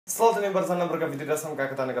سڵاتێن بەرزان لەم ڕگە ڤیدیۆ دەستم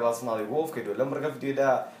کاکەتانە گەڵا سناڵی بۆ بکەیتەوە لەم ڕگە ڤیدیۆدا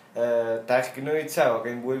تاقیکردنەوەی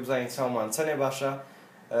چاوەکەین بۆی بزانین چاومان چەندێ باشە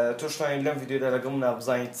تۆشتوانین لەم ڤیدیۆدا لەگەڵ منا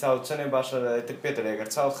بزانیت چاوت چەندێ باشە تر پێتە لێ ئەگەر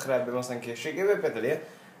چاوت خراپ بێ مەسەڵەن کێشەیەکی بێ پێتە لێ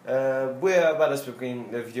بۆیە با دەست پێ بکەین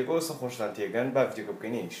لە ڤیدیۆکە وەسە خۆشتان تێگەن با ڤیدیۆکە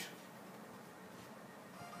بکەینیش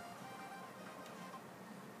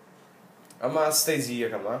ئەمە ستەیجی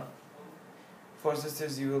یەکەمە For the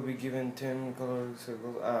stage you will be given 10 color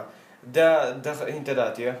circles. Da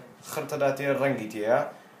interatie, خرطاتيه رنگيتيه.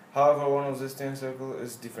 However, one of these 10 circles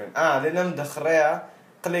is different. لأنهم دخريا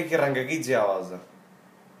قليك رنگكي جوازه.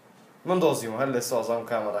 من دوزيم هل لسه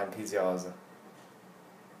كاميرا رنگكي جوازه.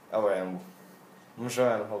 أوين مش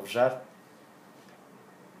أنا هو بجار.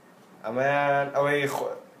 أمان أوي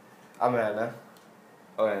أمانة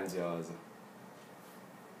أوين جوازه.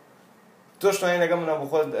 توش ناينا قمنا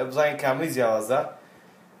بخود بزاين كامل جوازه.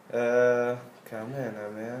 كاملين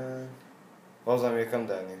أمان. بازم يكم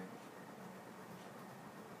داني.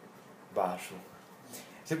 باشو.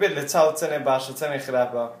 تبي اللي تساوي سنة باشو سنة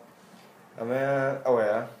خرابة. أمان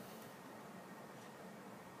أويا.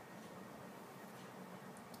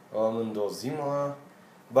 ومن دوزيمه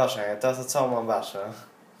باشا يعني تاسا تساوي ما باشا.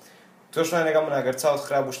 توش ناينا قمنا أقدر تساوي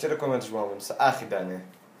خراب واشتري كومنت جوامن آخي داني.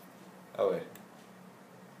 أوي.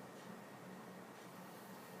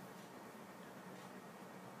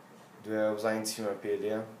 بزاين تيما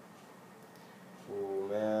بيليا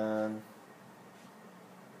ومان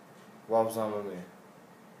وابزان مامي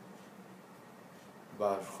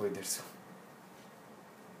باش خوي درسو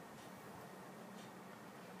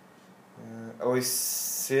اوي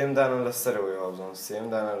سيم دانا للسروي وابزان سيم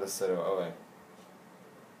دانا للسروي اوي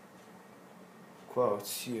كوا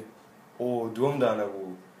تشي او دوم دانا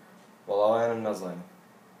بو والله انا نزاني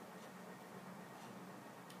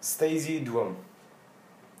ستيزي دوم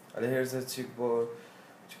And here's a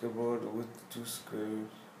checkerboard with two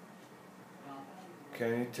squares. Can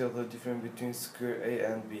you tell the difference between square A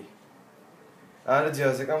and B? أنا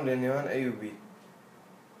جهازك عم لينيوان A و B.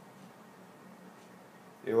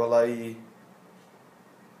 إيه والله.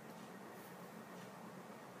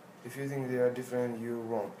 If you think they are different, you're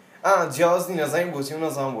wrong. جهازني نزاين بوتي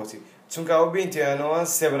ونزام بوتي. چون كأو بينتي أنا وان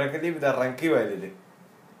سبرة كلي بدأ رانكي وعليه.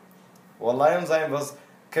 والله يوم زين بس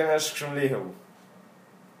كم أشكرم ليه هو.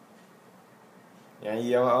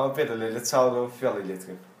 يعني أما بيتا اللي تساوي في اللي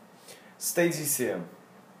تكون. Stage CM.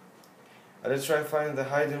 Let's try find the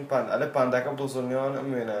hidden panda. Ale panda ka bdozolni on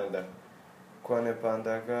amena anda. Kwane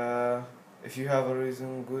panda ka. If you have a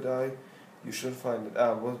reason, good eye, you should find it.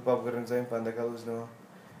 Both bab garin zain panda ka luzno.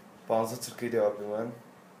 Panza Turkey de abi man.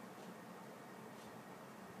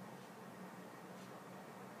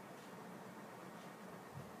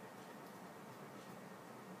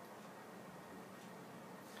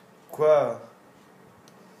 Quoi?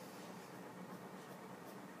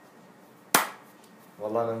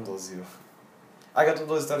 والله أنا مدوزيو. أكيد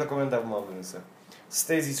تدوز ترى كومنت أبو ما بنسى.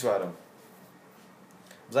 ستيزي شوارم.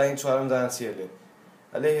 زين شوارم ده نسيله.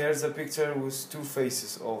 عليه here's a picture with two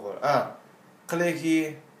faces over.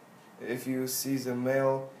 قليكي if you see the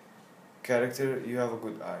male character you have a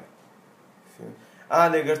good eye.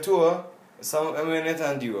 لقرتوه سام أمانة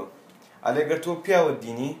عنديوه. لقرتوه بياو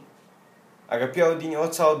الديني. أجا بياو الديني أو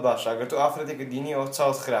تصاود باش. أجرتو أفرتك الديني أو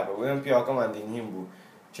تصاود خرابة. وين بياو كمان ديني هم بو.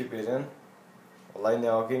 شو بيرن؟ والله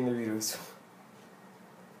ناوكين الفيروس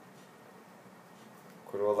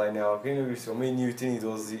كل والله ناوكين الفيروس ومي نيوتن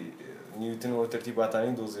دوزي نيوتن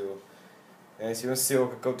وترتيباتاني دوزي يعني سيون سيو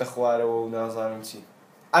كوت خواره ونازانم شي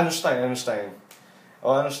أينشتاين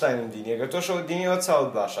أو أينشتاين ديني أجر توشو ديني أو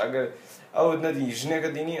تصاود باش أجر أو ندي جنك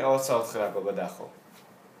ديني أو تصاود خرابة بداخل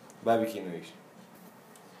بابي كينويش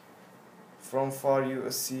From far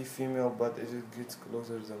you see female but as it gets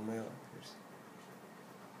closer the male appears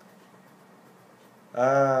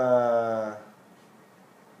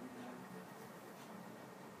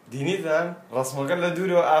دینی دان رسمەکە لە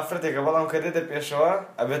دوورەوە ئافرەتێکە بەڵام کە دێتە پێشەوە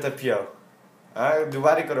ئەبێتە پیاو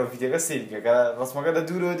دووباری کەرەوە ڤیدیۆکە سەیریکە کە ڕسمەکە لە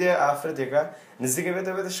دوورەوە دێ ئافرەتێکە نزیکە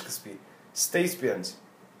بێتە شکسپی ستەیج 5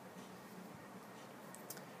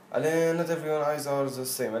 ئەلێ not everyone eyes are the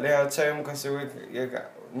same ئەلێ چاوی کەسێک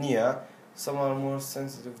نییە some are more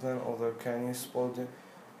sensitive than others can you spot them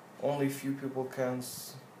only few people can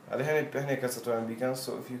على هني كاتوان بيكان so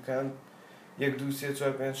if you can يقدو سيتوا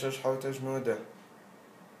بين شش حوتش نوده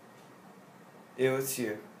ايه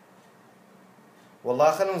وتشي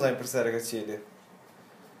والله خلنا زين برسالة كتشي لي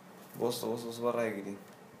بص برا يقدي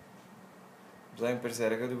زين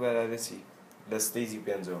برسالة كدو بلا لسي لستيجي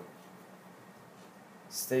بينزو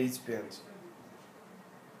ستيج بينز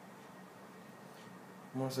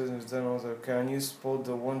Can you spot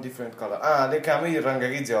the one different color? لێ کامی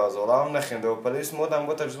ڕەنگەکەی جیاوازە وەڵام نەخێندەوە پەلیس مۆدام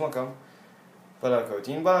بۆ تەرجمەکەم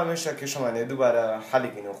بەلاکەوتین بەڵام هێشتا کێشەمانەیە دووبارە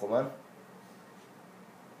حەلیکەینەوە خۆمان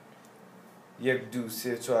 1 2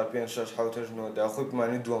 3 4 5 6 7 8 9 10 خۆی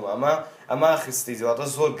بمانی دووەمە ئەمە خستی جواتە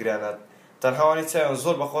زۆر گرانە تەنهاوانی چاوان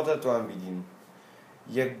زۆر بەخۆتە توان بیدین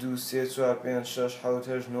 1 2 3 4 5 6 7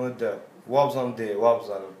 8 9 10 وابزانم دێ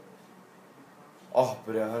وابزانم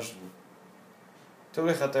برا هەشت بوو تۆ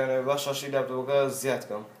خەتەنەوە باش شاشی لاپتۆپەکە زیاد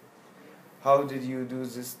کەم How did you do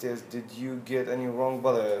this test? Did you get any wrong?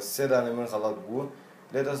 بەڵێ سێدانێ من غەڵەت بوو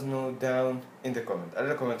Let us know down in the comment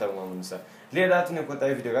ئەلە کۆمنتە بڵام بنووسە لێ داتنێ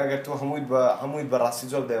کۆتایی ڤیدیۆکە ئەگەر تۆ هەموویت بەڕاستی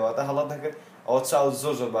جۆر دەیواتە هەڵەت نەکرد ئەوە چاوت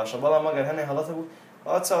زۆر باشە بەڵام ئەگەر هەنێ هەڵەتە بوو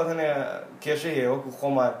ئەوە چاوت هەنێ کێشەی هەیە وەکو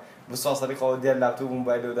خۆمان بساسەری خەوە دیار لاپتۆپ و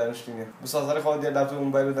مۆبایلەوە دانیشتینێ بساسەری خەوە دیار لاپتۆپ و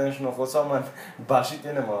مۆبایلەوە دانیشتنەوە خۆ چاومان باشی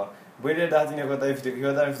تێنەمەوە بۆی لێ داهاتینێ کۆتایی ڤیدیۆکە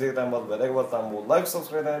هیوادارم ڤیدیۆکەتان بەڵ بەدەک بەڵتان بوو لایک و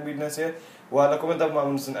سەبسکرایبتان بیر نەچێ و لە کۆمنتە بمان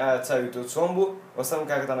بنووسن ئایا چاوی تۆ چۆن بوو وەسەرم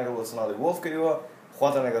کاکەتان لەگەڵ بۆ چناڵی وۆڵف کردیوە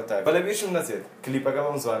خواتان لەگەڵ تای بەلە بیرشم نەچێت کلیپەکە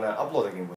بەم زوانە ئەپلۆد دەکەین